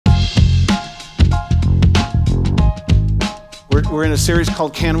We're in a series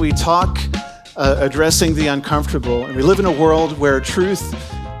called Can We Talk? Addressing the uncomfortable. And we live in a world where truth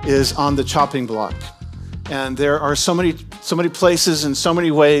is on the chopping block. And there are so many places and so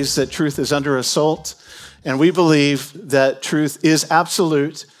many ways that truth is under assault. And we believe that truth is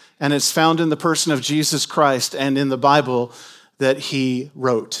absolute, and it's found in the person of Jesus Christ and in the Bible that he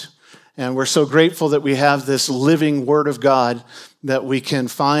wrote. And we're so grateful that we have this living Word of God, that we can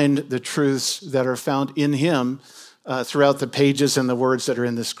find the truths that are found in him throughout the pages and the words that are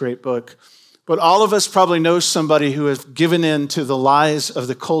in this great book. But all of us probably know somebody who has given in to the lies of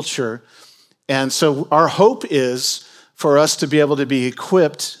the culture. And so our hope is for us to be able to be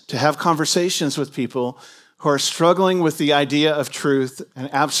equipped to have conversations with people who are struggling with the idea of truth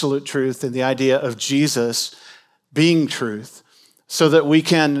and absolute truth and the idea of Jesus being truth, so that we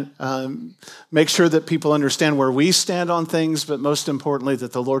can make sure that people understand where we stand on things, but most importantly,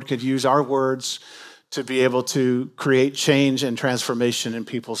 that the Lord could use our words to be able to create change and transformation in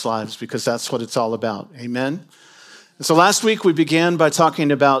people's lives, because that's what it's all about. Amen? And so last week we began by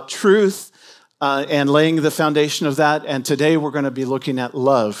talking about truth and laying the foundation of that, and today we're going to be looking at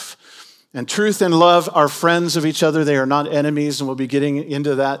love. And truth and love are friends of each other. They are not enemies, and we'll be getting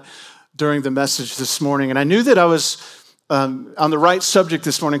into that during the message this morning. And I knew that I was on the right subject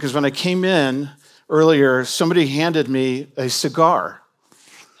this morning, because when I came in earlier, somebody handed me a cigar.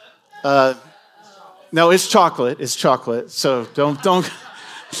 No, it's chocolate. It's chocolate. So don't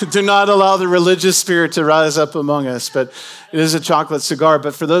do not allow the religious spirit to rise up among us. But it is a chocolate cigar.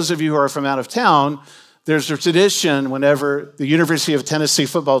 But for those of you who are from out of town, there's a tradition whenever the University of Tennessee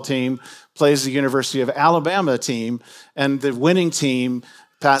football team plays the University of Alabama team, and the winning team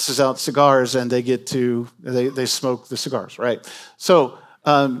passes out cigars, and they smoke the cigars, right? So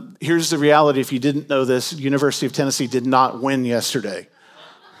here's the reality. If you didn't know this, University of Tennessee did not win yesterday.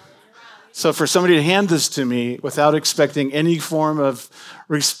 So for somebody to hand this to me without expecting any form of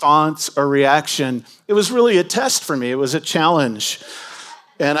response or reaction, it was really a test for me. It was a challenge.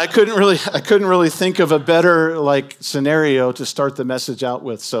 And I couldn't really think of a better scenario to start the message out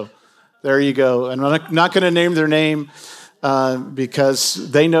with. So there you go. And I'm not going to name their name because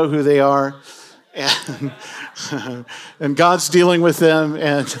they know who they are. And God's dealing with them.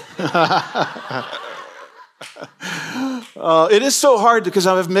 And it is so hard because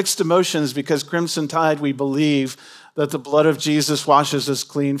I have mixed emotions, because Crimson Tide, we believe that the blood of Jesus washes us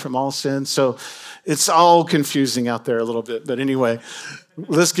clean from all sin. So it's all confusing out there a little bit. But anyway,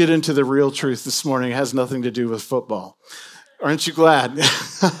 let's get into the real truth this morning. It has nothing to do with football. Aren't you glad?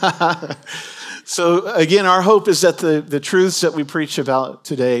 So again, our hope is that the truths that we preach about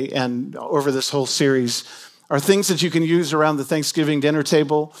today and over this whole series are things that you can use around the Thanksgiving dinner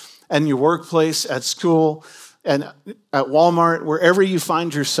table, and your workplace, at school, and at Walmart, wherever you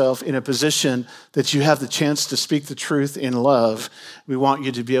find yourself in a position that you have the chance to speak the truth in love. We want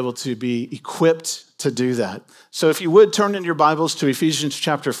you to be able to be equipped to do that. So if you would, turn in your Bibles to Ephesians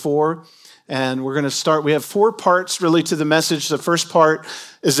chapter 4, and we're going to start. We have 4 parts really to the message. The first part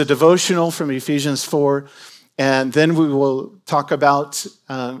is a devotional from Ephesians 4, and then we will talk about,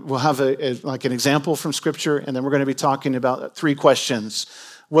 we'll have an example from Scripture, and then we're going to be talking about 3 questions.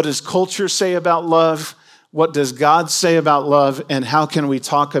 What does culture say about love? What does God say about love? And how can we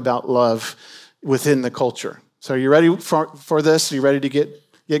talk about love within the culture? So are you ready for this? Are you ready to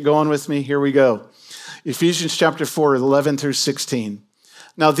get going with me? Here we go. Ephesians chapter 4, 11 through 16.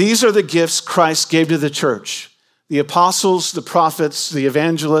 Now these are the gifts Christ gave to the church: the apostles, the prophets, the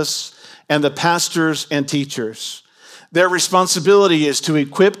evangelists, and the pastors and teachers. Their responsibility is to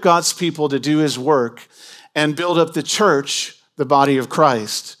equip God's people to do his work and build up the church, the body of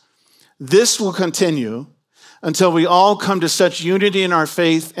Christ. This will continue until we all come to such unity in our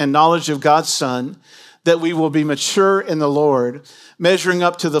faith and knowledge of God's Son that we will be mature in the Lord, measuring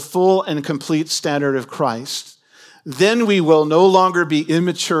up to the full and complete standard of Christ. Then we will no longer be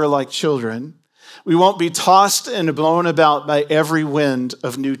immature like children. We won't be tossed and blown about by every wind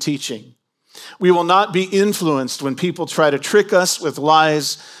of new teaching. We will not be influenced when people try to trick us with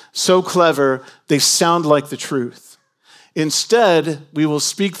lies so clever they sound like the truth. Instead, we will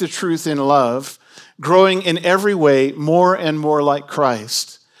speak the truth in love, growing in every way more and more like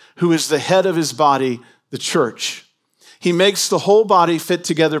Christ, who is the head of his body, the church. He makes the whole body fit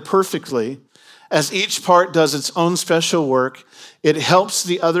together perfectly. As each part does its own special work, it helps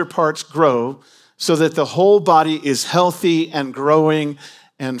the other parts grow so that the whole body is healthy and growing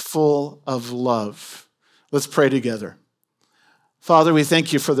and full of love. Let's pray together. Father, we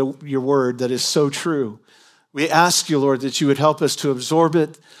thank you for your word that is so true. We ask you, Lord, that you would help us to absorb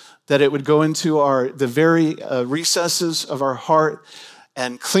it, that it would go into the very recesses of our heart,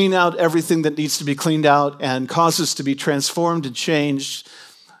 and clean out everything that needs to be cleaned out and cause us to be transformed and changed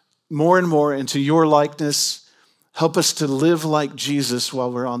more and more into your likeness. Help us to live like Jesus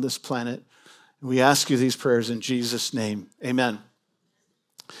while we're on this planet. We ask you these prayers in Jesus' name. Amen.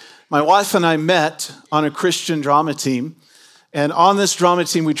 My wife and I met on a Christian drama team. And on this drama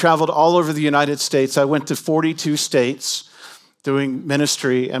team, we traveled all over the United States. I went to 42 states doing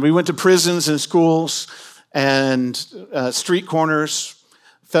ministry. And we went to prisons and schools and street corners,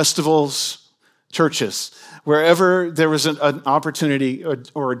 festivals, churches. Wherever there was an opportunity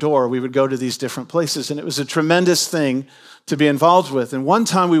or a door, we would go to these different places. And it was a tremendous thing to be involved with. And one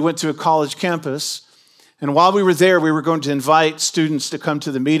time we went to a college campus. And while we were there, we were going to invite students to come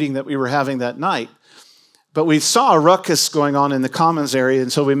to the meeting that we were having that night. But we saw a ruckus going on in the Commons area.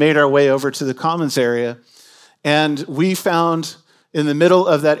 And so we made our way over to the Commons area. And we found in the middle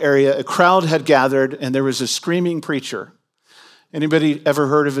of that area, a crowd had gathered and there was a screaming preacher. Anybody ever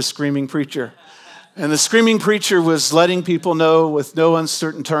heard of a screaming preacher? And the screaming preacher was letting people know with no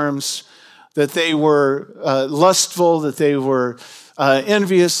uncertain terms that they were lustful, that they were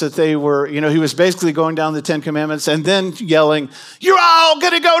envious, that they were, he was basically going down the Ten Commandments and then yelling, "You're all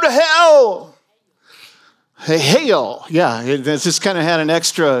going to go to hell." Hey, hail. Yeah, it just kind of had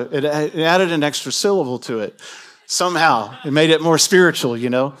it added an extra syllable to it. Somehow, it made it more spiritual,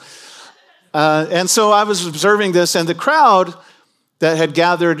 And so I was observing this, and the crowd that had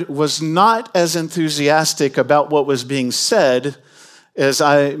gathered was not as enthusiastic about what was being said as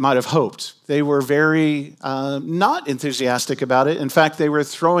I might have hoped. They were very not enthusiastic about it. In fact, they were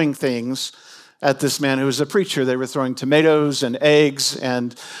throwing things at this man who was a preacher. They were throwing tomatoes and eggs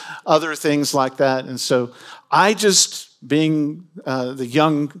and other things like that. And so I just, being the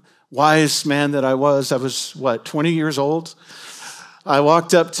young, wise man that I was, 20 years old? I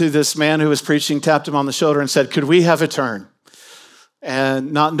walked up to this man who was preaching, tapped him on the shoulder and said, "Could we have a turn?"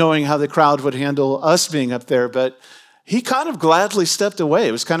 And not knowing how the crowd would handle us being up there, but he kind of gladly stepped away.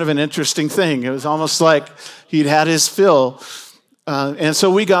 It was kind of an interesting thing. It was almost like he'd had his fill. And so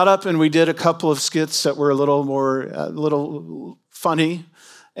we got up and we did a couple of skits that were a little funny.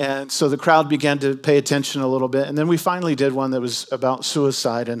 And so the crowd began to pay attention a little bit. And then we finally did one that was about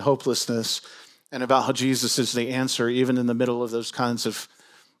suicide and hopelessness and about how Jesus is the answer, even in the middle of those kinds of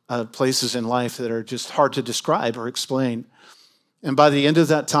places in life that are just hard to describe or explain. And by the end of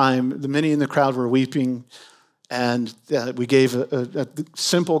that time, many in the crowd were weeping, and we gave a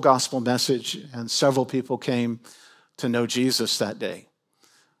simple gospel message, and several people came to know Jesus that day.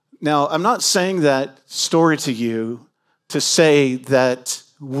 Now, I'm not saying that story to you to say that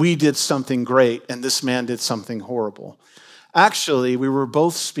we did something great and this man did something horrible. Actually, we were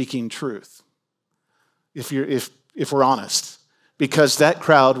both speaking truth, if we're honest, because that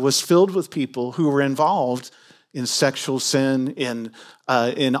crowd was filled with people who were involved in sexual sin, in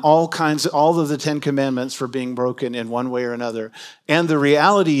all of the Ten Commandments were being broken in one way or another. And the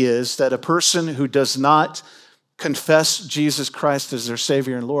reality is that a person who does not confess Jesus Christ as their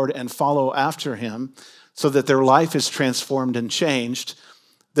Savior and Lord and follow after him so that their life is transformed and changed,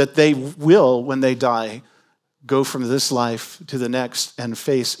 that they will, when they die, go from this life to the next and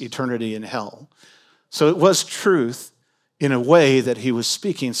face eternity in hell. So it was truth in a way that he was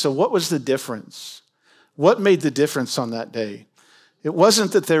speaking. So what was the difference? What made the difference on that day? It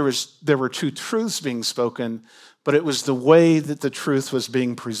wasn't that there were two truths being spoken, but it was the way that the truth was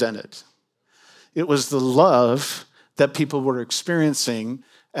being presented. It was the love that people were experiencing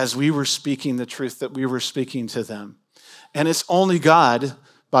as we were speaking the truth that we were speaking to them. And it's only God,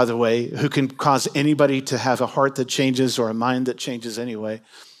 by the way, who can cause anybody to have a heart that changes or a mind that changes anyway.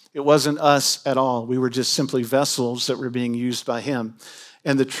 It wasn't us at all. We were just simply vessels that were being used by him.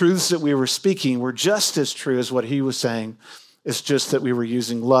 And the truths that we were speaking were just as true as what he was saying. It's just that we were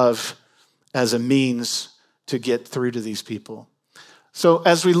using love as a means to get through to these people. So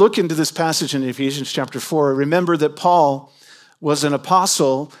as we look into this passage in Ephesians chapter 4, remember that Paul was an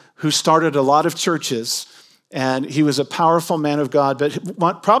apostle who started a lot of churches, and he was a powerful man of God,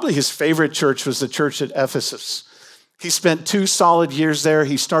 but probably his favorite church was the church at Ephesus. He spent 2 solid years there.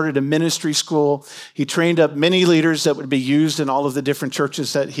 He started a ministry school. He trained up many leaders that would be used in all of the different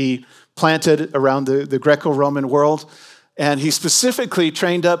churches that he planted around the Greco-Roman world. And he specifically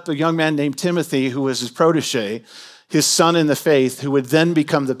trained up a young man named Timothy, who was his protege, his son in the faith, who would then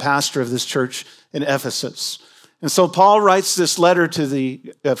become the pastor of this church in Ephesus. And so Paul writes this letter to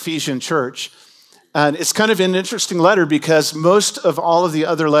the Ephesian church. And it's kind of an interesting letter because most of all of the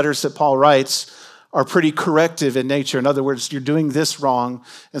other letters that Paul writes are pretty corrective in nature. In other words, you're doing this wrong,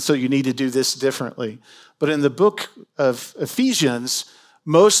 and so you need to do this differently. But in the book of Ephesians,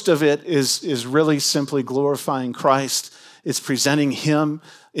 most of it is really simply glorifying Christ It's presenting him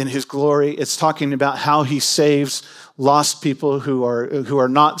in his glory. It's talking about how he saves lost people who are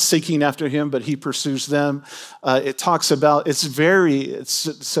not seeking after him, but he pursues them. It talks about, it's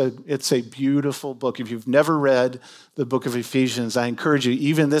a beautiful book. If you've never read the book of Ephesians, I encourage you,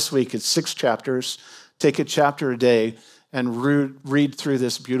 even this week, it's 6 chapters. Take a chapter a day and read through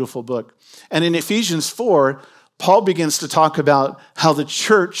this beautiful book. And in Ephesians 4, Paul begins to talk about how the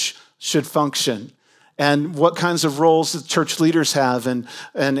church should function and what kinds of roles the church leaders have and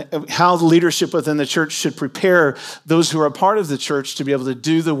how the leadership within the church should prepare those who are a part of the church to be able to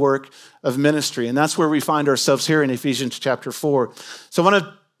do the work of ministry. And that's where we find ourselves here in Ephesians chapter 4. So I want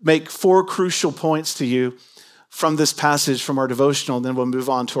to make 4 crucial points to you from this passage from our devotional, and then we'll move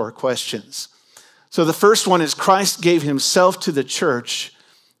on to our questions. So the first one is Christ gave himself to the church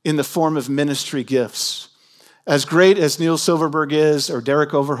in the form of ministry gifts. As great as Neil Silverberg is, or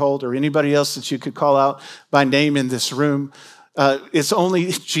Derek Overholt, or anybody else that you could call out by name in this room, it's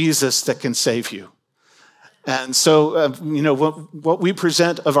only Jesus that can save you. And so, what we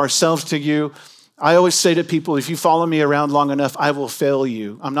present of ourselves to you, I always say to people, if you follow me around long enough, I will fail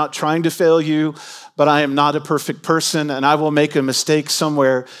you. I'm not trying to fail you, but I am not a perfect person, and I will make a mistake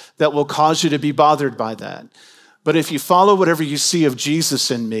somewhere that will cause you to be bothered by that. But if you follow whatever you see of Jesus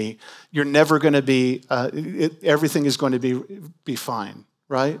in me, you're never going to be, everything is going to be fine,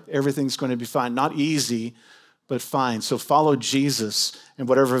 right? Everything's going to be fine. Not easy, but fine. So follow Jesus and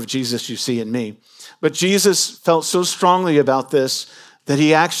whatever of Jesus you see in me. But Jesus felt so strongly about this that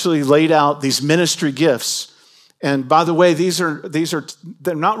he actually laid out these ministry gifts. And by the way,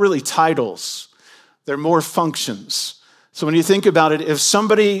 they're not really titles. They're more functions. So when you think about it,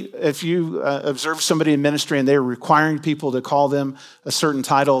 if you observe somebody in ministry and they're requiring people to call them a certain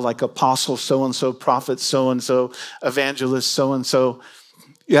title, like apostle so-and-so, prophet so-and-so, evangelist so-and-so,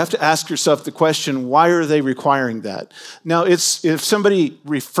 you have to ask yourself the question, why are they requiring that? Now, if somebody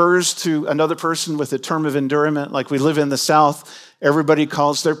refers to another person with a term of endearment, like we live in the South, everybody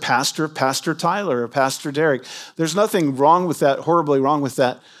calls their pastor Pastor Tyler or Pastor Derek. There's nothing wrong with that, horribly wrong with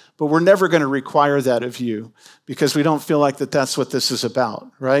that. But we're never going to require that of you because we don't feel like that's what this is about,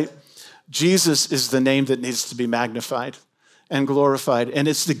 right? Jesus is the name that needs to be magnified and glorified. And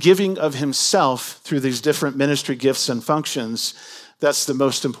it's the giving of himself through these different ministry gifts and functions that's the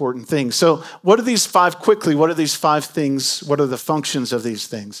most important thing. So what are these 5 things? What are the functions of these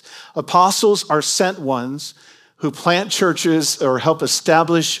things? Apostles are sent ones who plant churches or help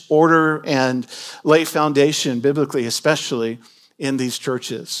establish order and lay foundation, biblically especially, in these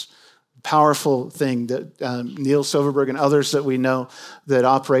churches. Powerful thing that Neil Silverberg and others that we know that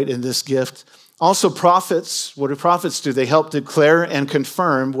operate in this gift. Also prophets, what do prophets do? They help declare and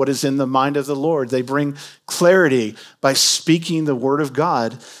confirm what is in the mind of the Lord. They bring clarity by speaking the word of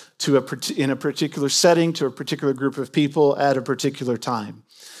God in a particular setting, to a particular group of people at a particular time.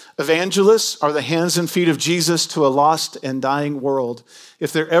 Evangelists are the hands and feet of Jesus to a lost and dying world.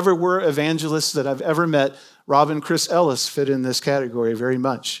 If there ever were evangelists that I've ever met, Rob and Chris Ellis fit in this category very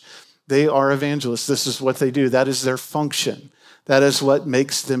much. They are evangelists. This is what they do. That is their function. That is what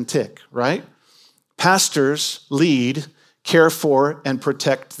makes them tick, right? Pastors lead, care for, and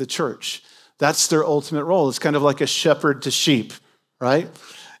protect the church. That's their ultimate role. It's kind of like a shepherd to sheep, right?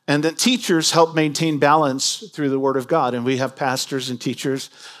 And then teachers help maintain balance through the word of God. And we have pastors and teachers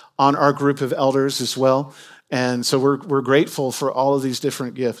on our group of elders as well. And so we're grateful for all of these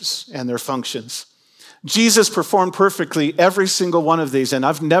different gifts and their functions. Jesus performed perfectly every single one of these, and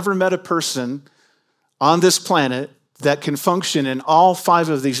I've never met a person on this planet that can function in all 5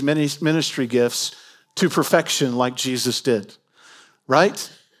 of these ministry gifts to perfection like Jesus did,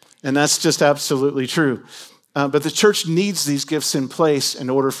 right? And that's just absolutely true. But the church needs these gifts in place in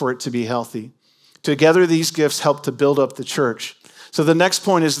order for it to be healthy. Together, these gifts help to build up the church. So the next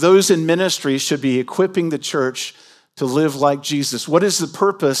point is those in ministry should be equipping the church to live like Jesus. What is the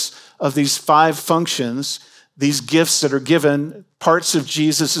purpose of these 5 functions, these gifts that are given, parts of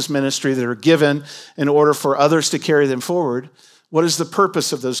Jesus' ministry that are given in order for others to carry them forward? What is the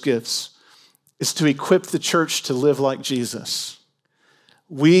purpose of those gifts? It's to equip the church to live like Jesus.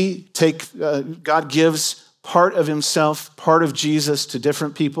 God gives part of himself, part of Jesus to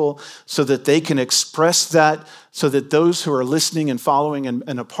different people so that they can express that, so that those who are listening and following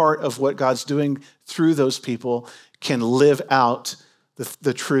and a part of what God's doing through those people can live out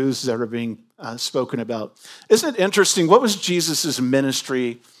the truths that are being spoken about. Isn't it interesting? What was Jesus'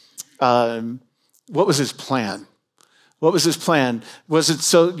 ministry? What was his plan? What was his plan?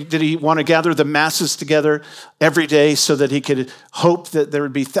 Did he want to gather the masses together every day so that he could hope that there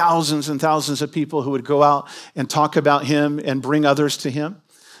would be thousands and thousands of people who would go out and talk about him and bring others to him?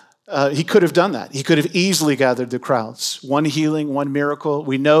 he could have done that. He could have easily gathered the crowds. One healing, one miracle.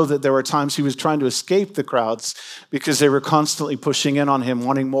 We know that there were times he was trying to escape the crowds because they were constantly pushing in on him,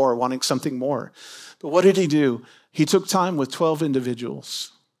 wanting more, wanting something more. But what did he do? He took time with 12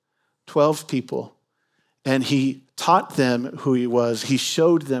 individuals, 12 people, and he taught them who he was. He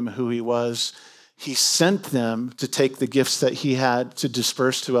showed them who he was. He sent them to take the gifts that he had to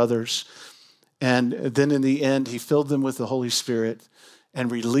disperse to others. And then in the end, he filled them with the Holy Spirit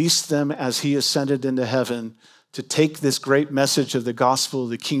and released them as he ascended into heaven to take this great message of the gospel,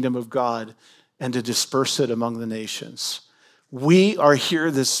 the kingdom of God, and to disperse it among the nations. We are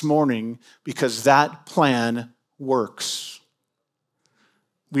here this morning because that plan works.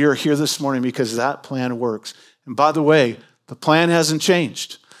 We are here this morning because that plan works. And by the way, the plan hasn't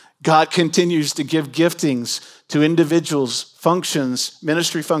changed. God continues to give giftings to individuals, functions,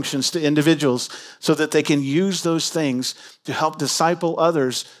 ministry functions to individuals so that they can use those things to help disciple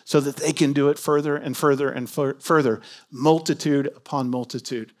others so that they can do it further and further and further, multitude upon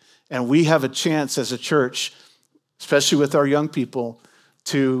multitude. And we have a chance as a church, especially with our young people,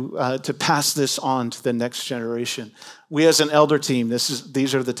 to pass this on to the next generation. We as an elder team,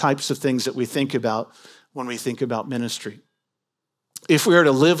 these are the types of things that we think about when we think about ministry. If we are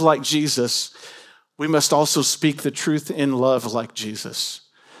to live like Jesus, we must also speak the truth in love like Jesus.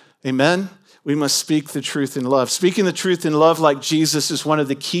 Amen? We must speak the truth in love. Speaking the truth in love like Jesus is one of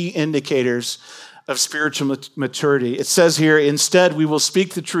the key indicators of spiritual maturity. It says here, instead, we will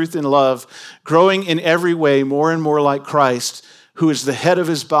speak the truth in love, growing in every way more and more like Christ, who is the head of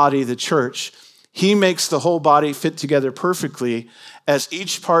his body, the church. He makes the whole body fit together perfectly as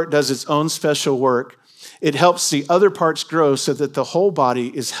each part does its own special work. It helps the other parts grow so that the whole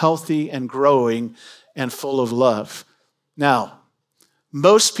body is healthy and growing and full of love. Now,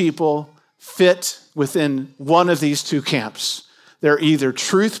 most people fit within one of these two camps. They're either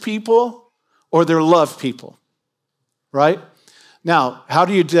truth people or they're love people, right? Now, how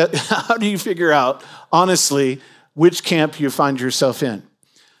do you figure out, honestly, which camp you find yourself in?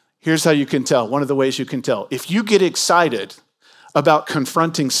 Here's how you can tell. One of the ways you can tell. If you get excited about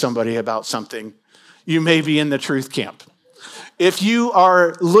confronting somebody about something, you may be in the truth camp. If you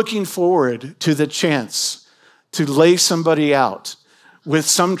are looking forward to the chance to lay somebody out with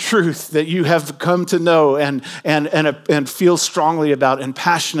some truth that you have come to know and feel strongly about and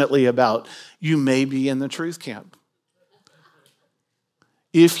passionately about, you may be in the truth camp.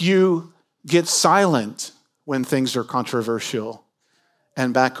 If you get silent when things are controversial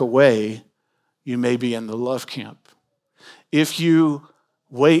and back away, you may be in the love camp. If you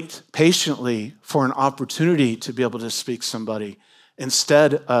wait patiently for an opportunity to be able to speak somebody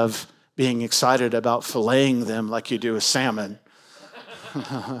instead of being excited about filleting them like you do a salmon,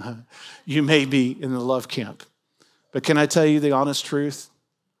 you may be in the love camp. But can I tell you the honest truth?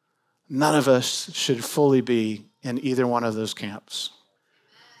 None of us should fully be in either one of those camps.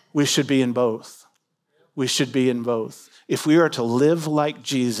 We should be in both. We should be in both. If we are to live like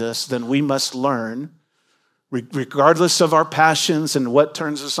Jesus, then we must learn, regardless of our passions and what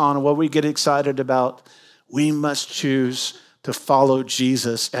turns us on and what we get excited about, we must choose to follow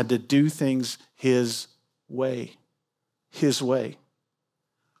Jesus and to do things his way. His way.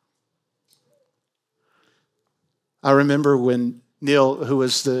 I remember when Neil, who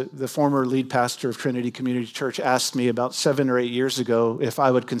was the former lead pastor of Trinity Community Church, asked me about 7 or 8 years ago if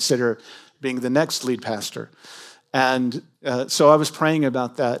I would consider being the next lead pastor. And so I was praying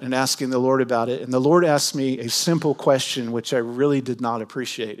about that and asking the Lord about it. And the Lord asked me a simple question, which I really did not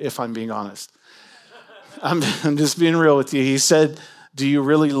appreciate, if I'm being honest. I'm just being real with you. He said, do you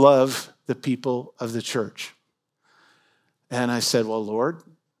really love the people of the church? And I said, well, Lord,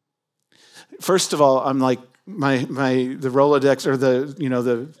 first of all, I'm like, the Rolodex or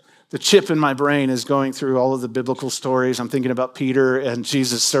the chip in my brain is going through all of the biblical stories. I'm thinking about Peter and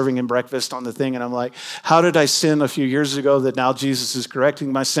Jesus serving him breakfast on the thing. And I'm like, how did I sin a few years ago that now Jesus is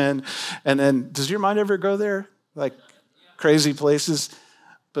correcting my sin? And then, does your mind ever go there? Like crazy places?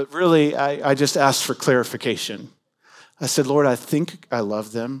 But really, I just asked for clarification. I said, Lord, I think I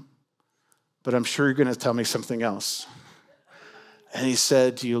love them, but I'm sure you're going to tell me something else. And he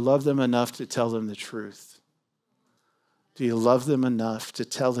said, do you love them enough to tell them the truth? Do you love them enough to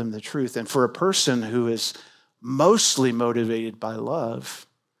tell them the truth? And for a person who is mostly motivated by love,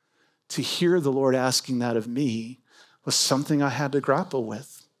 to hear the Lord asking that of me was something I had to grapple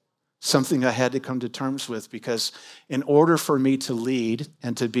with, something I had to come to terms with, because in order for me to lead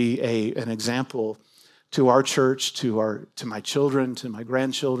and to be an example to our church, to my children, to my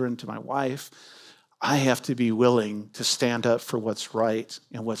grandchildren, to my wife, I have to be willing to stand up for what's right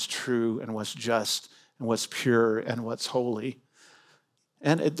and what's true and what's just and what's pure and what's holy.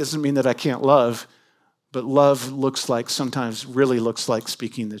 And it doesn't mean that I can't love, but love sometimes really looks like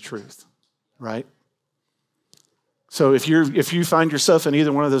speaking the truth, right? So if you find yourself in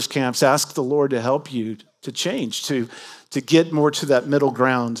either one of those camps, ask the Lord to help you to change, to get more to that middle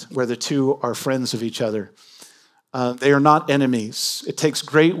ground where the two are friends of each other. They are not enemies. It takes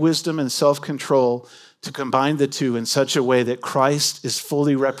great wisdom and self-control to combine the two in such a way that Christ is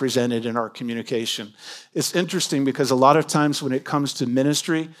fully represented in our communication. It's interesting because a lot of times when it comes to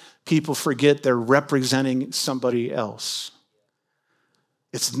ministry, people forget they're representing somebody else.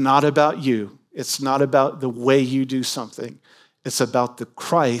 It's not about you. It's not about the way you do something. It's about the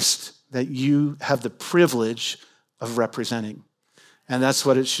Christ that you have the privilege of representing. And that's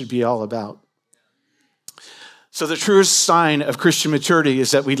what it should be all about. So the truest sign of Christian maturity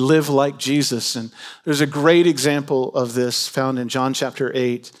is that we live like Jesus. And there's a great example of this found in John chapter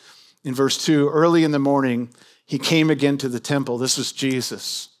 8 in verse 2. Early in the morning, he came again to the temple. This was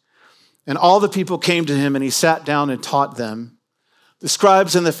Jesus. And all the people came to him, and he sat down and taught them. The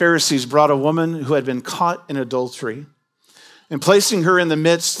scribes and the Pharisees brought a woman who had been caught in adultery. And placing her in the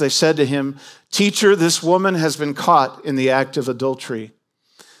midst, they said to him, "Teacher, this woman has been caught in the act of adultery.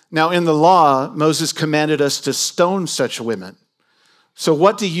 Now, in the law, Moses commanded us to stone such women. So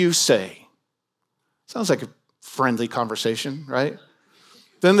what do you say?" Sounds like a friendly conversation, right?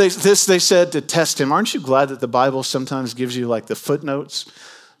 Then they said to test him. Aren't you glad that the Bible sometimes gives you like the footnotes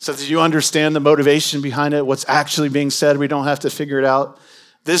so that you understand the motivation behind it, what's actually being said? We don't have to figure it out.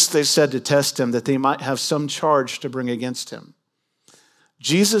 This they said to test him, that they might have some charge to bring against him.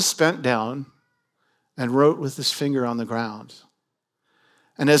 Jesus bent down and wrote with his finger on the ground.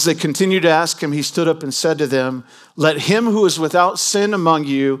 And as they continued to ask him, he stood up and said to them, "Let him who is without sin among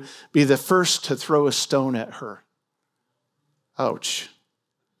you be the first to throw a stone at her." Ouch.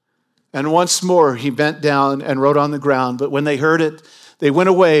 And once more he bent down and wrote on the ground. But when they heard it, they went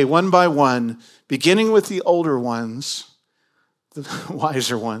away one by one, beginning with the older ones, the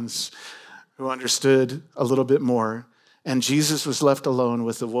wiser ones, who understood a little bit more. And Jesus was left alone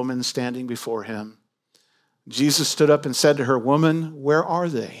with the woman standing before him. Jesus stood up and said to her, "Woman, where are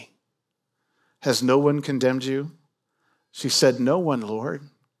they? Has no one condemned you?" She said, "No one, Lord."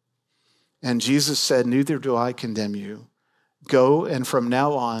 And Jesus said, "Neither do I condemn you. Go, and from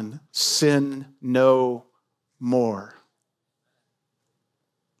now on, sin no more."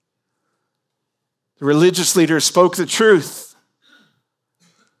 The religious leaders spoke the truth.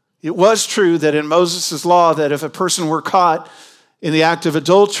 It was true that in Moses' law that if a person were caught in the act of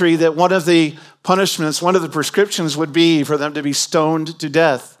adultery, that one of the punishments, one of the prescriptions would be for them to be stoned to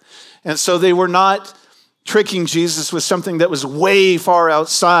death. And so they were not tricking Jesus with something that was way far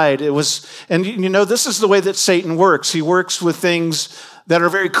outside. And this is the way that Satan works. He works with things that are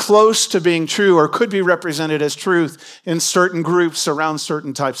very close to being true or could be represented as truth in certain groups around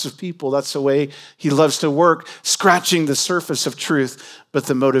certain types of people. That's the way he loves to work, scratching the surface of truth, but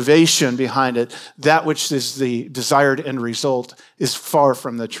the motivation behind it, that which is the desired end result, is far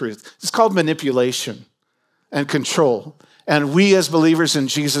from the truth. It's called manipulation and control. And we as believers in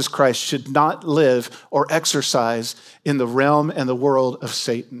Jesus Christ should not live or exercise in the realm and the world of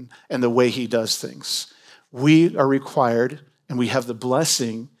Satan and the way he does things. We are required, and we have the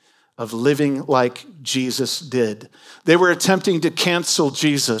blessing of living like Jesus did. They were attempting to cancel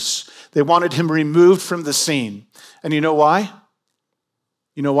Jesus. They wanted him removed from the scene. And you know why?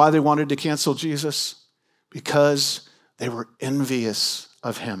 You know why they wanted to cancel Jesus? Because they were envious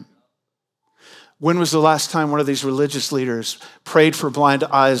of him. When was the last time one of these religious leaders prayed for blind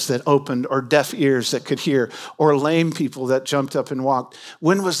eyes that opened, or deaf ears that could hear, or lame people that jumped up and walked?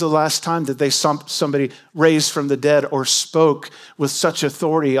 When was the last time that they saw somebody raised from the dead or spoke with such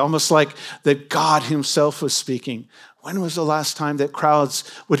authority, almost like that God himself was speaking? When was the last time that crowds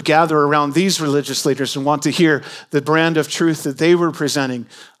would gather around these religious leaders and want to hear the brand of truth that they were presenting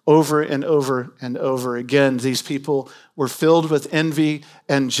over and over and over again? These people were filled with envy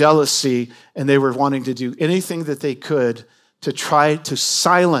and jealousy, and they were wanting to do anything that they could to try to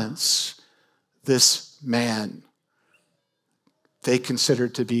silence this man they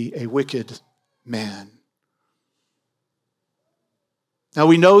considered to be a wicked man. Now,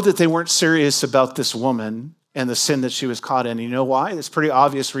 we know that they weren't serious about this woman and the sin that she was caught in. You know why? It's a pretty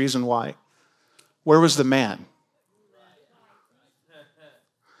obvious reason why. Where was the man?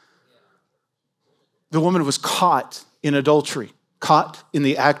 The woman was caught in adultery, caught in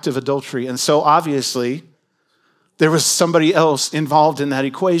the act of adultery. And so obviously, there was somebody else involved in that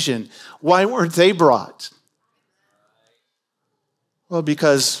equation. Why weren't they brought? Well,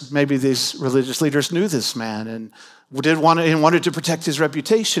 because maybe these religious leaders knew this man and wanted to protect his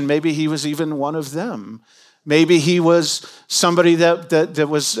reputation. Maybe he was even one of them. Maybe he was somebody that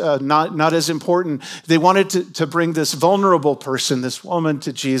was not as important. They wanted to bring this vulnerable person, this woman,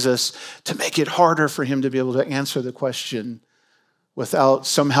 to Jesus to make it harder for him to be able to answer the question without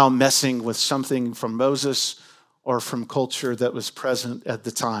somehow messing with something from Moses or from culture that was present at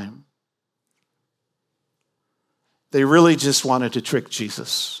the time. They really just wanted to trick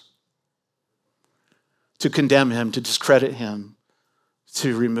Jesus, to condemn him, to discredit him,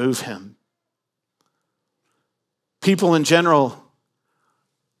 to remove him. People in general,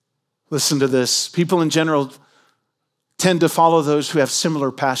 listen to this, people in general tend to follow those who have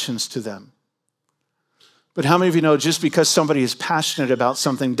similar passions to them. But how many of you know just because somebody is passionate about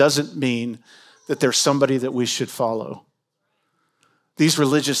something doesn't mean that they're somebody that we should follow? These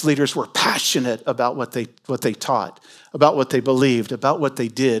religious leaders were passionate about what they taught, about what they believed, about what they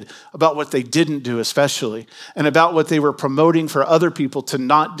did, about what they didn't do especially, and about what they were promoting for other people to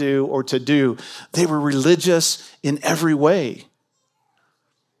not do or to do. They were religious in every way.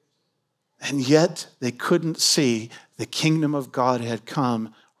 And yet they couldn't see the kingdom of God had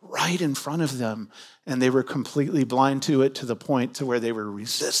come right in front of them, and they were completely blind to it to the point to where they were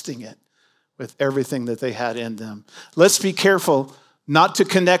resisting it with everything that they had in them. Let's be careful not to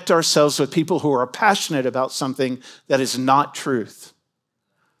connect ourselves with people who are passionate about something that is not truth.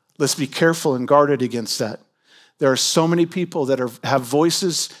 Let's be careful and guarded against that. There are so many people that have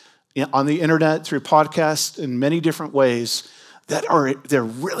voices on the internet, through podcasts, in many different ways they're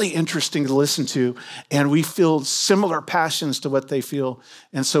really interesting to listen to, and we feel similar passions to what they feel,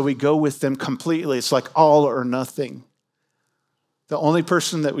 and so we go with them completely. It's like all or nothing. The only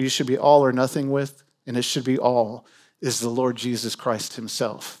person that we should be all or nothing with, and it should be all, is the Lord Jesus Christ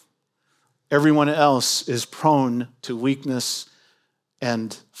himself. Everyone else is prone to weakness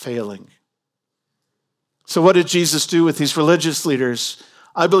and failing. So what did Jesus do with these religious leaders?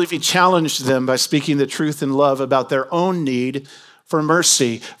 I believe he challenged them by speaking the truth in love about their own need for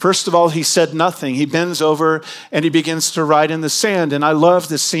mercy. First of all, he said nothing. He bends over and he begins to write in the sand. And I love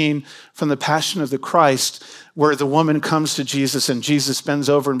the scene from the Passion of the Christ where the woman comes to Jesus and Jesus bends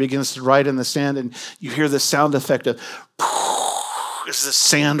over and begins to write in the sand, and you hear the sound effect of as the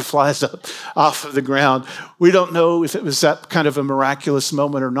sand flies up off of the ground. We don't know if it was that kind of a miraculous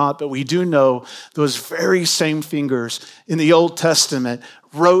moment or not, but we do know those very same fingers in the Old Testament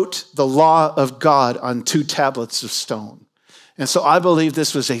wrote the law of God on 2 tablets of stone. And so I believe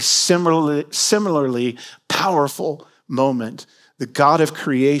this was a similarly powerful moment. The God of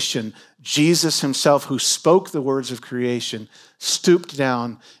creation, Jesus himself, who spoke the words of creation, stooped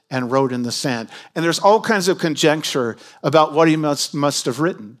down and wrote in the sand. And there's all kinds of conjecture about what he must have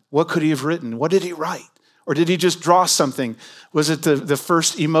written. What could he have written? What did he write? Or did he just draw something? Was it the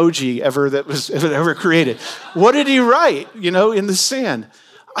first emoji ever created? What did he write, in the sand?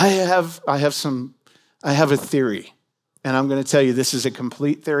 I have a theory, and I'm going to tell you this is a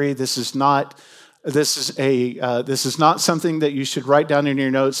complete theory. This is not something that you should write down in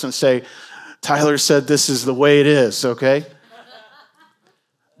your notes and say, Tyler said this is the way it is, okay?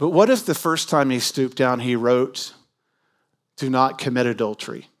 But what if the first time he stooped down, he wrote, "Do not commit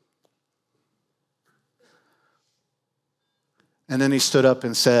adultery"? And then he stood up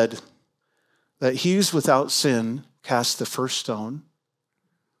and said that he who's without sin cast the first stone.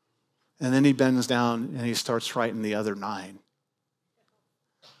 And then he bends down and he starts writing the other 9.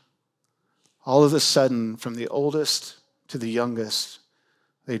 All of a sudden, from the oldest to the youngest,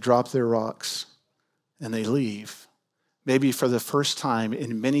 they drop their rocks and they leave. Maybe for the first time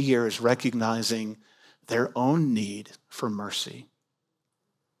in many years, recognizing their own need for mercy.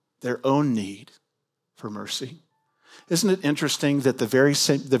 Their own need for mercy. Isn't it interesting that the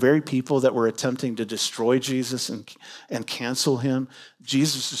very people that were attempting to destroy Jesus and cancel him,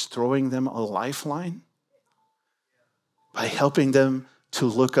 Jesus is throwing them a lifeline by helping them to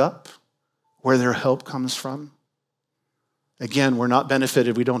look up where their help comes from? Again, we're not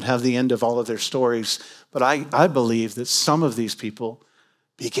benefited. We don't have the end of all of their stories. But I believe that some of these people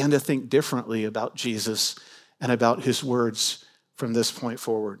began to think differently about Jesus and about his words from this point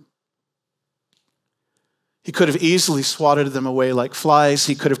forward. He could have easily swatted them away like flies.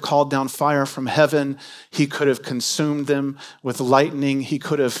 He could have called down fire from heaven. He could have consumed them with lightning. He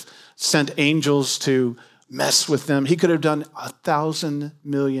could have sent angels to mess with them. He could have done 1,000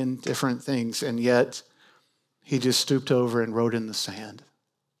 million different things, and yet he just stooped over and wrote in the sand.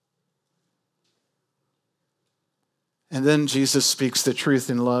 And then Jesus speaks the truth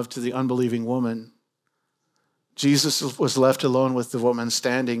in love to the unbelieving woman. Jesus was left alone with the woman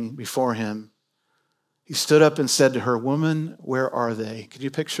standing before him. He stood up and said to her, "Woman, where are they?" Can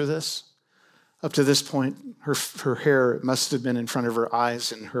you picture this? Up to this point, her hair must have been in front of her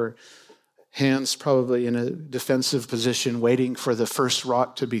eyes, and her hands probably in a defensive position, waiting for the first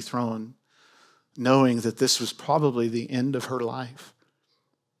rock to be thrown, knowing that this was probably the end of her life.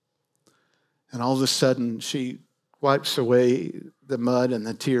 And all of a sudden, she wipes away the mud and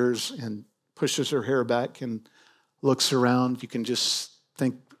the tears and pushes her hair back and looks around. You can just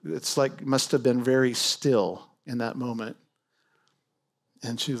think it's like it must have been very still in that moment.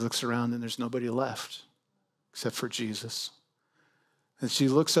 And she looks around and there's nobody left except for Jesus. And she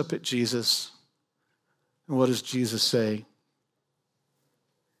looks up at Jesus. And what does Jesus say?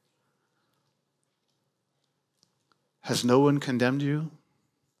 Has no one condemned you?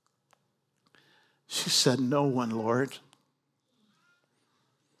 She said, no one, Lord.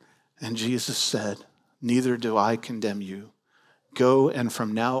 And Jesus said, neither do I condemn you. Go and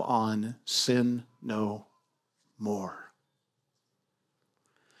from now on, sin no more.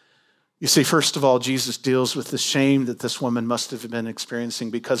 You see, first of all, Jesus deals with the shame that this woman must have been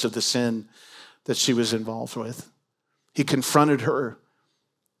experiencing because of the sin that she was involved with. He confronted her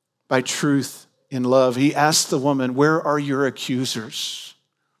by truth in love. He asked the woman, where are your accusers?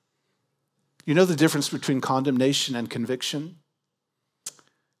 You know the difference between condemnation and conviction?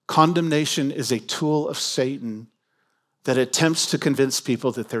 Condemnation is a tool of Satan that attempts to convince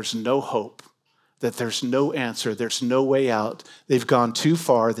people that there's no hope, that there's no answer, there's no way out. They've gone too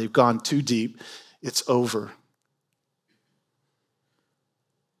far, they've gone too deep, it's over.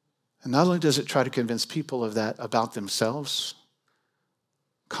 And not only does it try to convince people of that about themselves,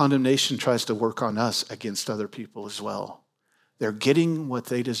 condemnation tries to work on us against other people as well. They're getting what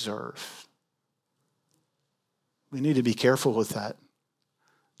they deserve. We need to be careful with that.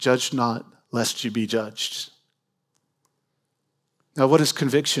 Judge not, lest you be judged. Now, what does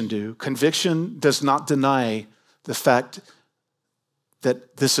conviction do? Conviction does not deny the fact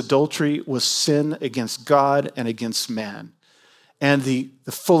that this adultery was sin against God and against man. And the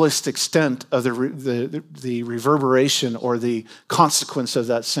fullest extent of the reverberation or the consequence of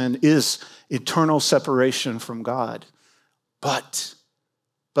that sin is eternal separation from God. But,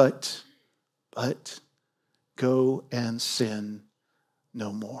 go and sin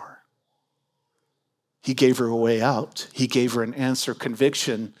no more. He gave her a way out. He gave her an answer.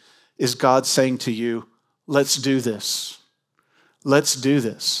 Conviction is God saying to you, let's do this. Let's do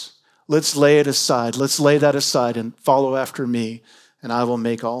this. Let's lay it aside. Let's lay that aside and follow after me, and I will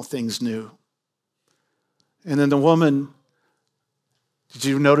make all things new. And then the woman, did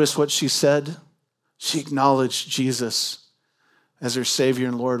you notice what she said? She acknowledged Jesus as her Savior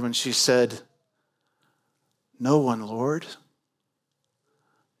and Lord when she said, no one, Lord.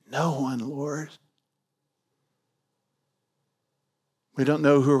 No one, Lord. We don't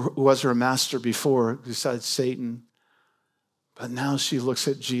know who was her master before besides Satan. But now she looks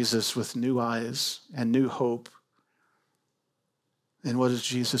at Jesus with new eyes and new hope. And what does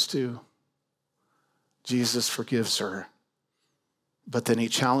Jesus do? Jesus forgives her. But then he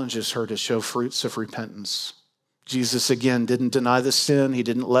challenges her to show fruits of repentance. Jesus, again, didn't deny the sin. He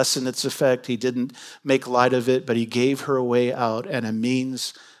didn't lessen its effect. He didn't make light of it, but he gave her a way out and a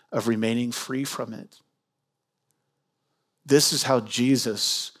means of remaining free from it. This is how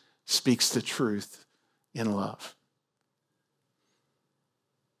Jesus speaks the truth in love.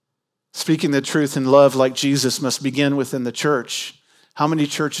 Speaking the truth in love like Jesus must begin within the church. How many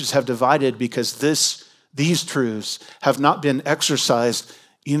churches have divided because these truths have not been exercised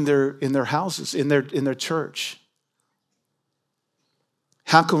in their houses, in their church?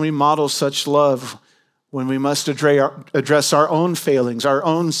 How can we model such love when we must address our own failings, our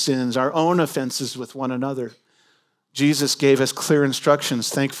own sins, our own offenses with one another? Jesus gave us clear instructions,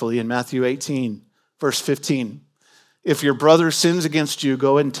 thankfully, in Matthew 18, verse 15. If your brother sins against you,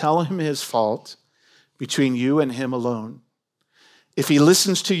 go and tell him his fault between you and him alone. If he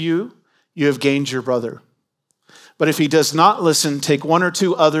listens to you, you have gained your brother. But if he does not listen, take one or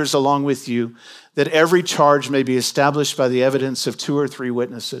two others along with you, that every charge may be established by the evidence of 2 or 3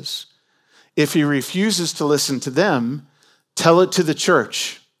 witnesses. If he refuses to listen to them, tell it to the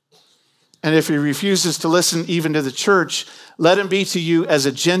church. And if he refuses to listen even to the church, let him be to you as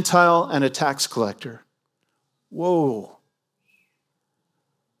a Gentile and a tax collector. Whoa.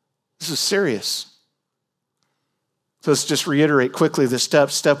 This is serious. So let's just reiterate quickly the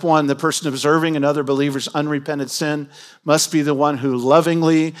steps. Step 1, the person observing another believer's unrepented sin must be the one who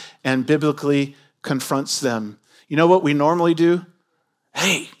lovingly and biblically confronts them. You know what we normally do?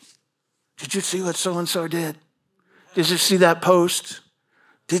 Hey, did you see what so-and-so did? Did you see that post?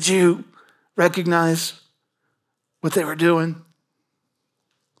 Did you recognize what they were doing?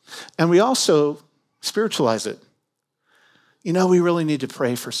 And we also spiritualize it. You know, we really need to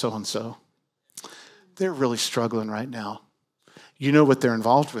pray for so-and-so. They're really struggling right now. You know what they're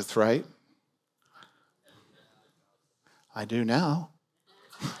involved with, right? I do now.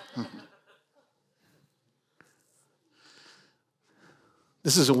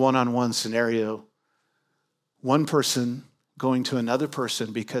 This is a one-on-one scenario. One person going to another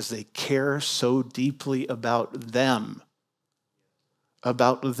person because they care so deeply about them, that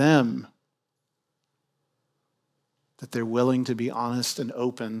they're willing to be honest and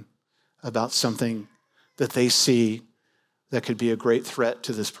open about something that they see that could be a great threat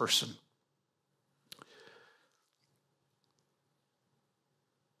to this person.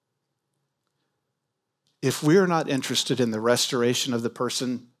 If we're not interested in the restoration of the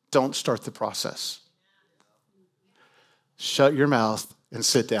person, don't start the process. Shut your mouth and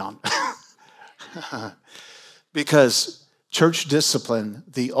sit down. Because church discipline,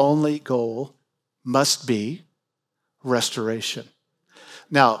 the only goal must be restoration.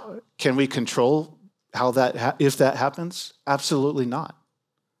 Now, can we control if that happens? Absolutely not.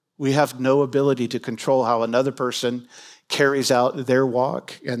 We have no ability to control how another person carries out their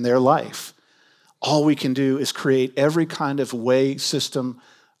walk and their life. All we can do is create every kind of way, system,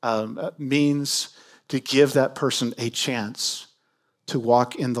 means to give that person a chance to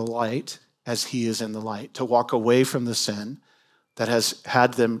walk in the light as he is in the light, to walk away from the sin that has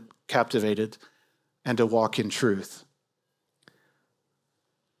had them captivated and to walk in truth.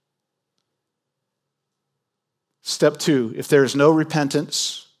 Step 2, if there is no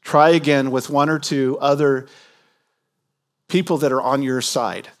repentance, try again with 1 or 2 other people that are on your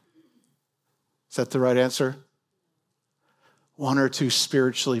side. Is that the right answer? 1 or 2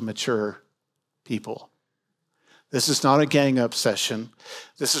 spiritually mature people. This is not a gang up session.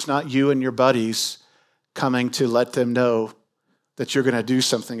 This is not you and your buddies coming to let them know that you're going to do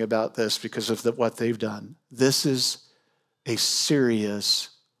something about this because of what they've done. This is a serious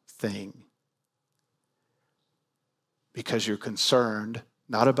thing. Because you're concerned,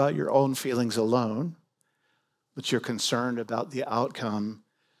 not about your own feelings alone, but you're concerned about the outcome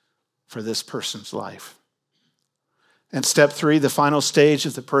for this person's life. And step 3, the final stage,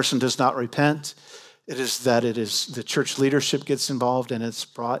 if the person does not repent, it is the church leadership gets involved and it's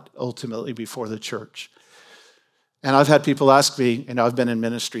brought ultimately before the church. And I've had people ask me, I've been in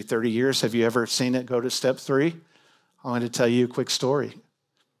ministry 30 years, have you ever seen it go to step 3? I want to tell you a quick story.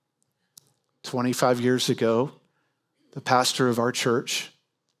 25 years ago, the pastor of our church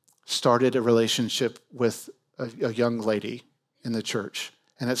started a relationship with a young lady in the church.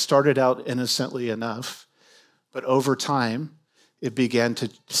 And it started out innocently enough, but over time,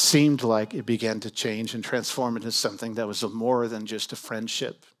 seemed like it began to change and transform into something that was more than just a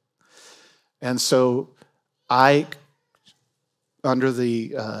friendship. And so I, under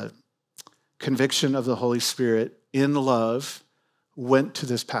the conviction of the Holy Spirit, in love, went to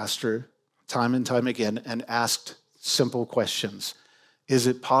this pastor time and time again and asked simple questions. Is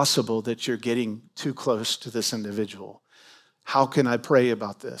it possible that you're getting too close to this individual? How can I pray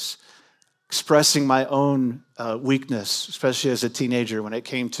about this? Expressing my own weakness, especially as a teenager when it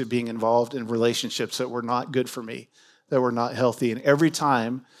came to being involved in relationships that were not good for me, that were not healthy. And every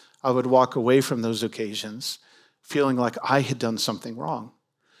time I would walk away from those occasions feeling like I had done something wrong.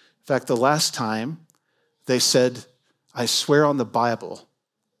 In fact, the last time they said, I swear on the Bible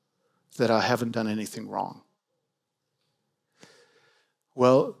that I haven't done anything wrong.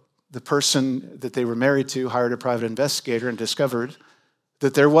 Well, the person that they were married to hired a private investigator and discovered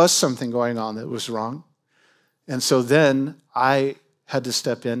that there was something going on that was wrong. And so then I had to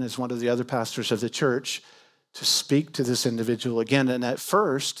step in as one of the other pastors of the church to speak to this individual again. And at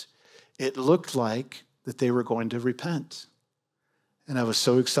first, it looked like that they were going to repent. And I was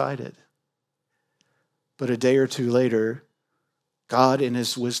so excited. But a day or 2 later, God in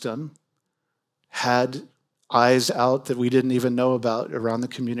his wisdom had eyes out that we didn't even know about around the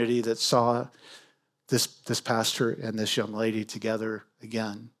community that saw this pastor and this young lady together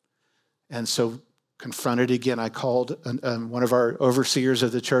again. And so confronted again, I called one of our overseers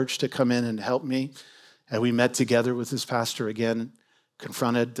of the church to come in and help me. And we met together with this pastor again,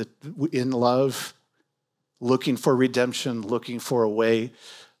 confronted in love, looking for redemption, looking for a way,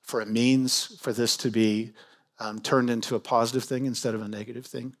 for a means for this to be turned into a positive thing instead of a negative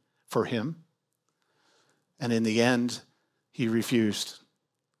thing for him. And in the end, he refused.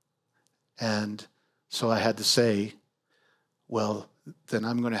 And so I had to say, well, then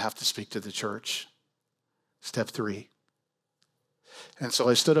I'm going to have to speak to the church. Step 3. And so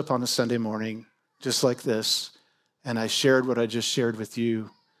I stood up on a Sunday morning, just like this, and I shared what I just shared with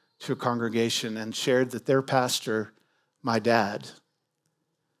you to a congregation and shared that their pastor, my dad,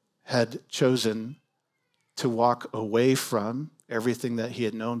 had chosen to walk away from everything that he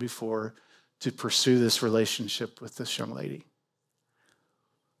had known before to pursue this relationship with this young lady.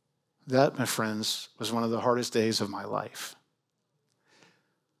 That, my friends, was one of the hardest days of my life.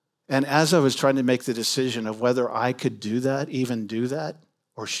 And as I was trying to make the decision of whether I could do that, even do that,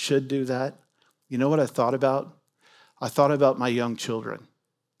 or should do that, you know what I thought about? I thought about my young children.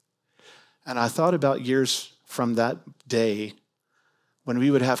 And I thought about years from that day when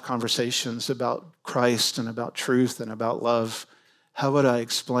we would have conversations about Christ and about truth and about love. How would I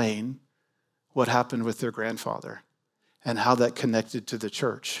explain what happened with their grandfather and how that connected to the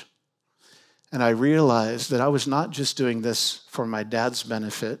church? And I realized that I was not just doing this for my dad's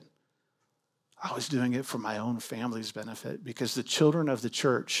benefit. I was doing it for my own family's benefit, because the children of the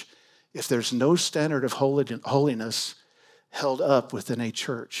church, if there's no standard of holiness held up within a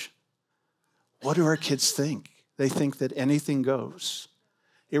church, what do our kids think? They think that anything goes.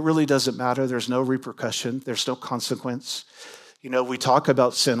 It really doesn't matter. There's no repercussion. There's no consequence. You know, we talk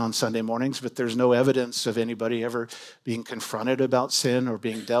about sin on Sunday mornings, but there's no evidence of anybody ever being confronted about sin or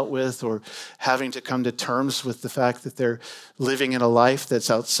being dealt with or having to come to terms with the fact that they're living in a life that's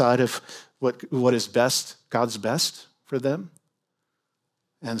outside of what is best, God's best for them.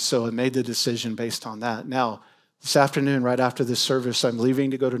 And so I made the decision based on that. Now, this afternoon, right after this service, I'm leaving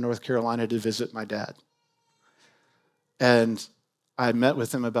to go to North Carolina to visit my dad. And I met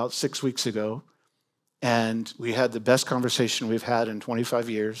with him about 6 weeks ago, and we had the best conversation we've had in 25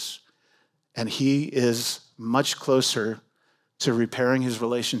 years. And he is much closer to repairing his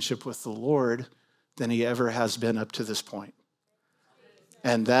relationship with the Lord than he ever has been up to this point.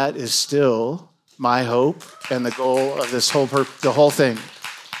 And that is still my hope and the goal of this the whole thing.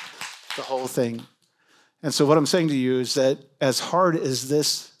 The whole thing. And so what I'm saying to you is that as hard as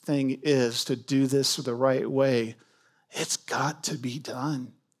this thing is to do this the right way, it's got to be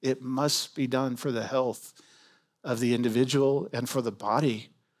done. It must be done for the health of the individual and for the body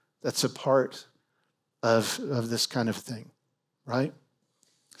that's a part of this kind of thing, right?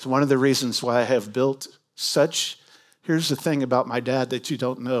 It's one of the reasons why I have built here's the thing about my dad that you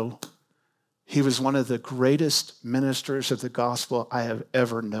don't know. He was one of the greatest ministers of the gospel I have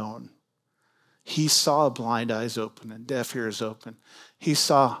ever known. He saw blind eyes open and deaf ears open. He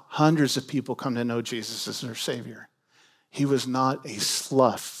saw hundreds of people come to know Jesus as their Savior. He was not a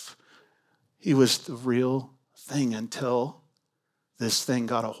slough. He was the real thing until this thing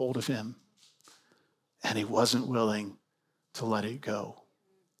got a hold of him, and he wasn't willing to let it go.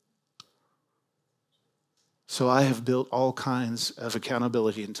 So I have built all kinds of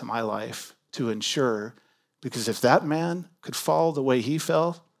accountability into my life to ensure, because if that man could fall the way he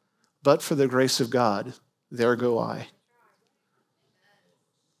fell, but for the grace of God, there go I.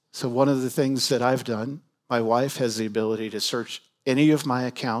 So one of the things that I've done, my wife has the ability to search any of my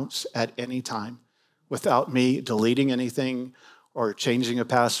accounts at any time without me deleting anything or changing a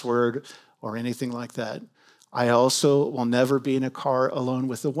password or anything like that. I also will never be in a car alone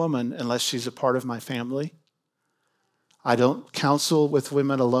with a woman unless she's a part of my family. I don't counsel with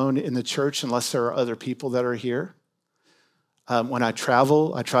women alone in the church unless there are other people that are here. When I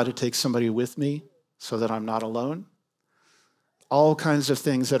travel, I try to take somebody with me so that I'm not alone. All kinds of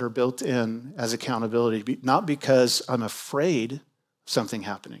things that are built in as accountability, not because I'm afraid of something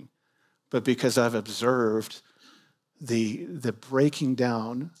happening, but because I've observed the breaking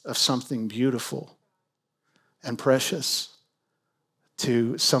down of something beautiful and precious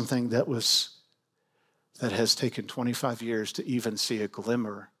to something that has taken 25 years to even see a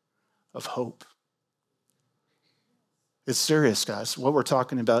glimmer of hope. It's serious, guys. What we're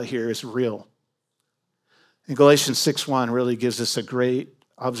talking about here is real. And Galatians 6:1 really gives us a great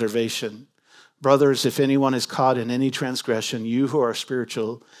observation. Brothers, if anyone is caught in any transgression, you who are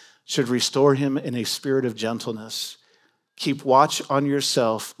spiritual should restore him in a spirit of gentleness. Keep watch on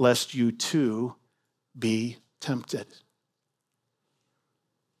yourself, lest you too be tempted.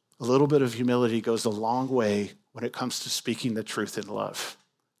 A little bit of humility goes a long way when it comes to speaking the truth in love.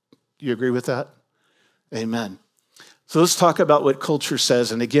 Do you agree with that? Amen. So let's talk about what culture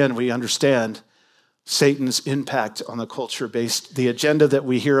says. And again, we understand Satan's impact on the culture based, the agenda that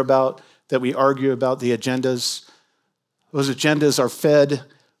we hear about, that we argue about, the agendas. Those agendas are fed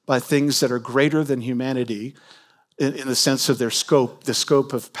by things that are greater than humanity in the sense of their scope, the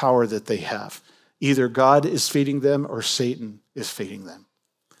scope of power that they have. Either God is feeding them or Satan is feeding them.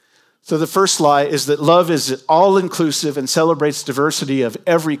 So the first lie is that love is all-inclusive and celebrates diversity of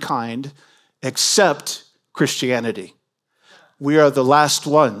every kind except Christianity. We are the last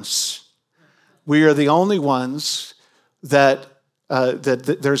ones. We are the only ones that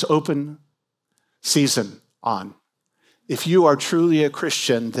there's open season on. If you are truly a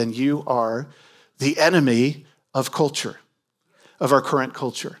Christian, then you are the enemy of culture, of our current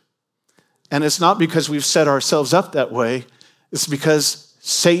culture. And it's not because we've set ourselves up that way. It's because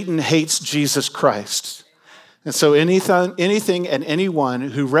Satan hates Jesus Christ. And so anything and anyone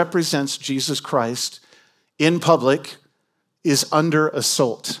who represents Jesus Christ in public is under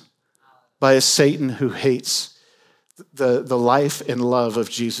assault by a Satan who hates the life and love of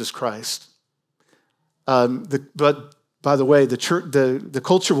Jesus Christ. But by the way, the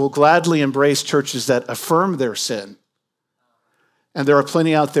culture will gladly embrace churches that affirm their sin. And there are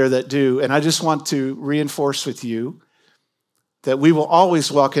plenty out there that do. And I just want to reinforce with you that we will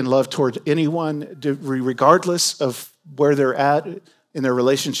always walk in love toward anyone, regardless of where they're at in their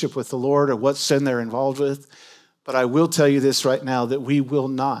relationship with the Lord or what sin they're involved with. But I will tell you this right now, that we will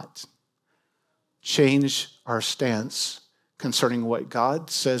not change our stance concerning what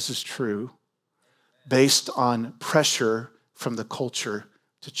God says is true based on pressure from the culture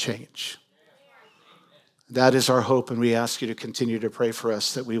to change. That is our hope, and we ask you to continue to pray for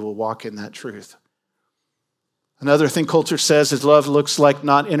us that we will walk in that truth. Another thing culture says is love looks like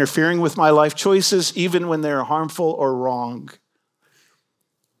not interfering with my life choices, even when they're harmful or wrong.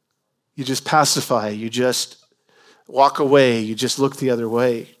 You just pacify, you just walk away, you just look the other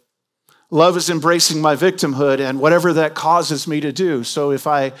way. Love is embracing my victimhood and whatever that causes me to do. So if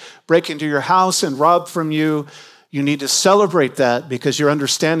I break into your house and rob from you, you need to celebrate that because you're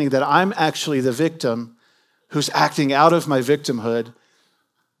understanding that I'm actually the victim who's acting out of my victimhood,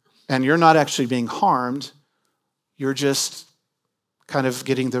 and you're not actually being harmed. You're just kind of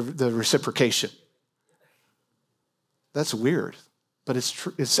getting the reciprocation. That's weird, but it's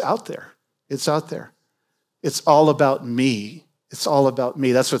true. It's out there. It's out there. It's all about me. It's all about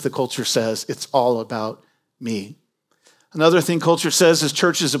me. That's what the culture says. It's all about me. Another thing culture says is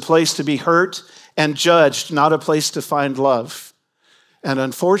church is a place to be hurt and judged, not a place to find love. And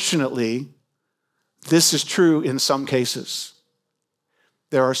unfortunately, this is true in some cases.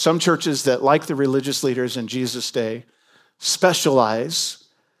 There are some churches that, like the religious leaders in Jesus' day, specialize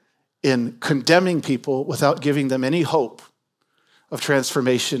in condemning people without giving them any hope of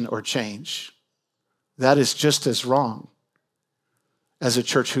transformation or change. That is just as wrong as a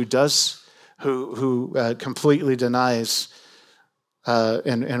church who completely denies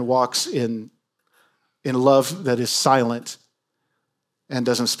and walks in love that is silent and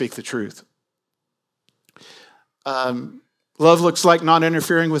doesn't speak the truth. Love looks like not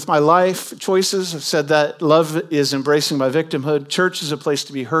interfering with my life choices. I've said that. Love is embracing my victimhood. Church is a place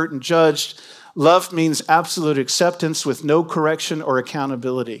to be hurt and judged. Love means absolute acceptance with no correction or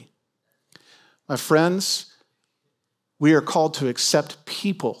accountability. My friends, we are called to accept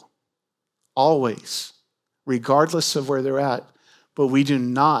people always, regardless of where they're at. But we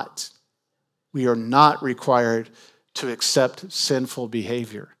are not required to accept sinful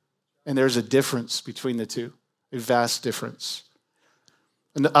behavior. And there's a difference between the two. A vast difference.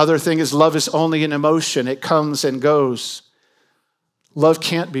 And the other thing is love is only an emotion. It comes and goes. Love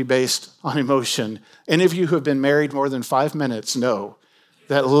can't be based on emotion. Any of you who have been married more than 5 minutes know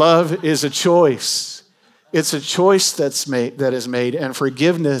that love is a choice. It's a choice that is made, and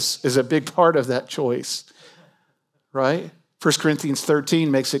forgiveness is a big part of that choice. Right? 1 Corinthians 13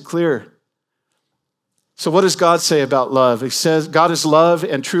 makes it clear. So what does God say about love? He says God is love,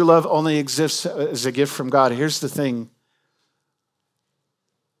 and true love only exists as a gift from God. Here's the thing.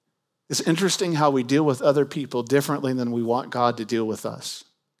 It's interesting how we deal with other people differently than we want God to deal with us.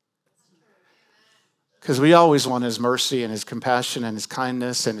 Because we always want his mercy and his compassion and his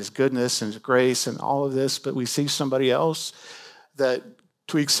kindness and his goodness and his grace and all of this, but we see somebody else that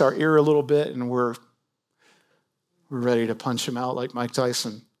tweaks our ear a little bit and we're ready to punch him out like Mike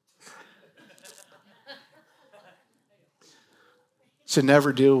Tyson. We should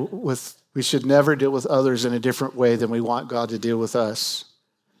never deal with others in a different way than we want God to deal with us.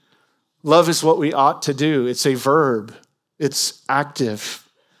 Love is what we ought to do. It's a verb. It's active.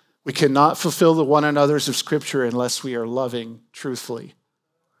 We cannot fulfill the one another's of Scripture unless we are loving truthfully.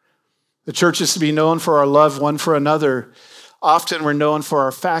 The church is to be known for our love one for another. Often we're known for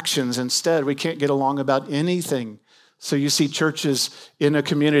our factions. Instead, we can't get along about anything. So you see churches in a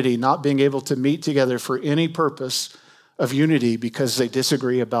community not being able to meet together for any purpose of unity because they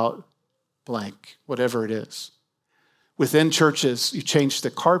disagree about blank, whatever it is. Within churches, you change the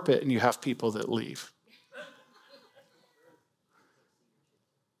carpet and you have people that leave.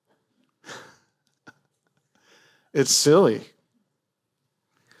 It's silly.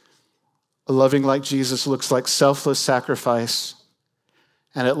 Loving like Jesus looks like selfless sacrifice,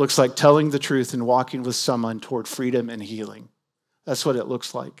 and it looks like telling the truth and walking with someone toward freedom and healing. That's what it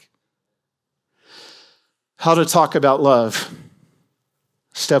looks like. How to talk about love.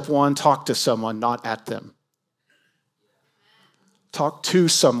 Step 1, talk to someone, not at them. Talk to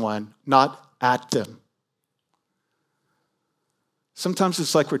someone, not at them. Sometimes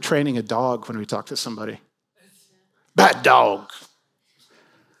it's like we're training a dog when we talk to somebody. Bad dog.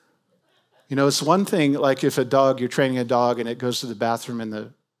 You know, it's one thing like if you're training a dog and it goes to the bathroom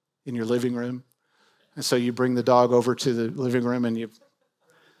in your living room. And so you bring the dog over to the living room and you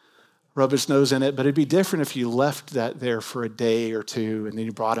rub his nose in it. But it'd be different if you left that there for a day or two and then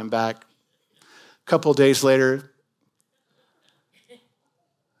you brought him back. A couple of days later,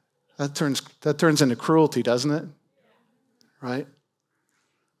 that turns into cruelty, doesn't it? Right?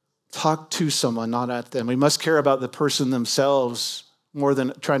 Talk to someone, not at them. We must care about the person themselves more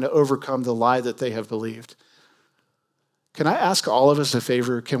than trying to overcome the lie that they have believed. Can I ask all of us a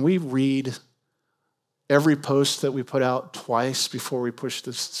favor? Can we read every post that we put out twice before we push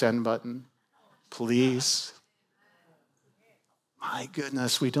the send button? Please. My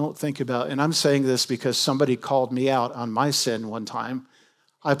goodness, we don't think about, and I'm saying this because somebody called me out on my sin one time.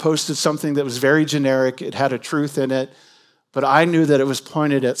 I posted something that was very generic. It had a truth in it, but I knew that it was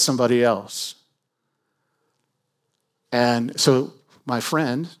pointed at somebody else. And so my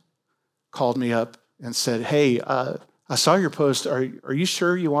friend called me up and said, "Hey, I saw your post. Are you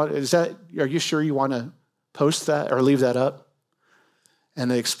sure you want? Are you sure you want to post that or leave that up?" And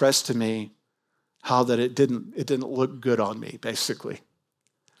they expressed to me how that it didn't look good on me, basically.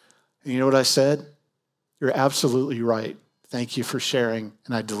 And you know what I said? "You're absolutely right. Thank you for sharing."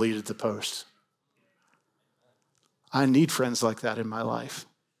 And I deleted the post. I need friends like that in my life.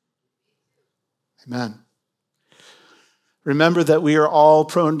 Amen. Remember that we are all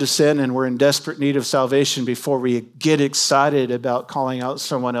prone to sin and we're in desperate need of salvation before we get excited about calling out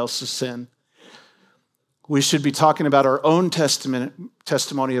someone else's sin. We should be talking about our own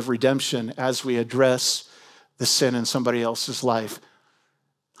testimony of redemption as we address the sin in somebody else's life.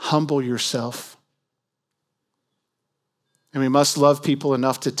 Humble yourself. And we must love people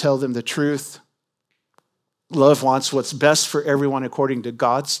enough to tell them the truth. Love wants what's best for everyone according to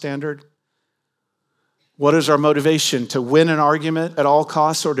God's standard. What is our motivation? To win an argument at all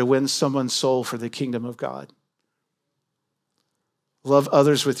costs or to win someone's soul for the kingdom of God? Love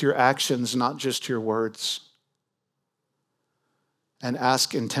others with your actions, not just your words. And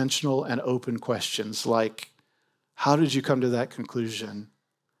ask intentional and open questions like, how did you come to that conclusion?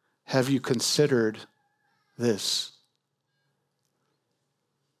 Have you considered this?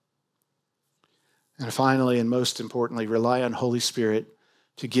 And finally, and most importantly, rely on Holy Spirit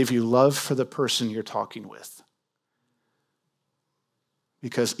to give you love for the person you're talking with.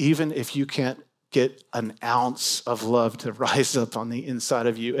 Because even if you can't get an ounce of love to rise up on the inside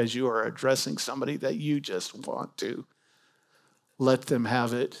of you as you are addressing somebody that you just want to, let them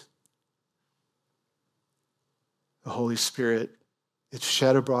have it. The Holy Spirit, it's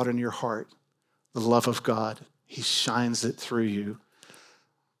shed abroad in your heart, the love of God. He shines it through you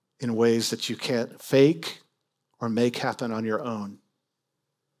in ways that you can't fake or make happen on your own.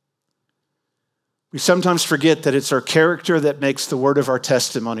 We sometimes forget that it's our character that makes the word of our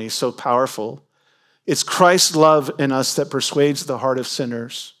testimony so powerful. It's Christ's love in us that persuades the heart of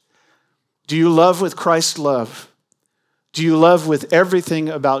sinners. Do you love with Christ's love? Do you love with everything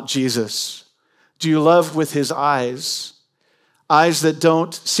about Jesus? Do you love with his eyes? Eyes that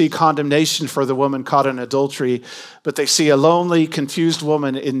don't see condemnation for the woman caught in adultery, but they see a lonely, confused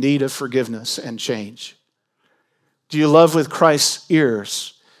woman in need of forgiveness and change. Do you love with Christ's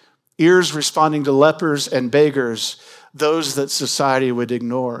ears? Ears responding to lepers and beggars, those that society would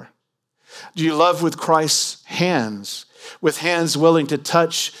ignore. Do you love with Christ's hands, with hands willing to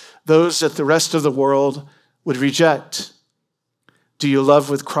touch those that the rest of the world would reject? Do you love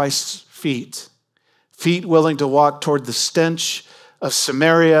with Christ's feet, feet willing to walk toward the stench of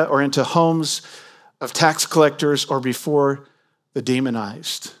Samaria or into homes of tax collectors or before the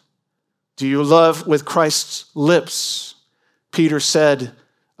demonized? Do you love with Christ's lips? Peter said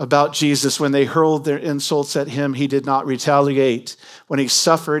about Jesus, when they hurled their insults at him, he did not retaliate. When he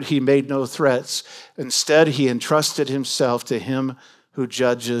suffered, he made no threats. Instead, he entrusted himself to him who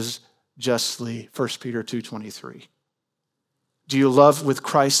judges justly. 1 Peter 2:23. Do you love with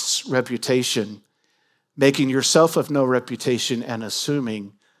Christ's reputation, making yourself of no reputation and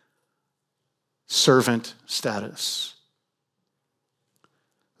assuming servant status?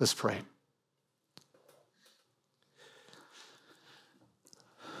 Let's pray.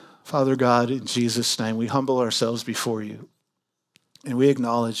 Father God, in Jesus' name, we humble ourselves before you. And we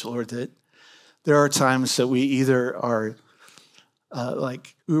acknowledge, Lord, that there are times that we either are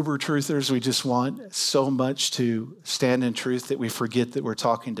like uber truthers, we just want so much to stand in truth that we forget that we're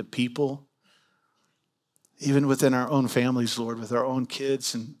talking to people. Even within our own families, Lord, with our own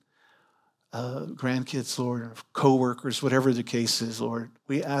kids and grandkids, Lord, or co-workers, whatever the case is, Lord,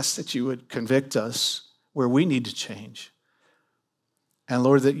 we ask that you would convict us where we need to change. And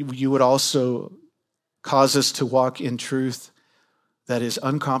Lord, that you would also cause us to walk in truth that is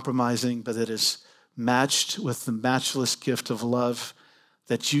uncompromising, but that is matched with the matchless gift of love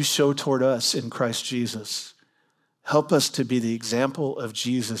that you show toward us in Christ Jesus. Help us to be the example of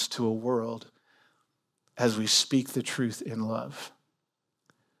Jesus to a world as we speak the truth in love.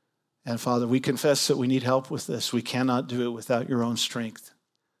 And Father, we confess that we need help with this. We cannot do it without your own strength.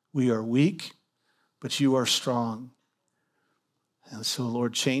 We are weak, but you are strong. And so,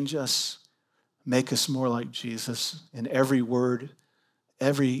 Lord, change us. Make us more like Jesus in every word,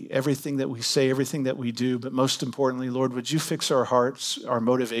 everything that we say, everything that we do. But most importantly, Lord, would you fix our hearts, our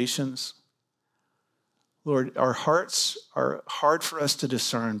motivations? Lord, our hearts are hard for us to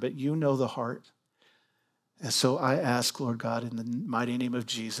discern, but you know the heart. And so I ask, Lord God, in the mighty name of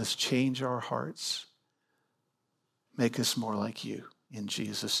Jesus, change our hearts. Make us more like you in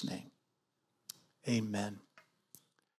Jesus' name. Amen.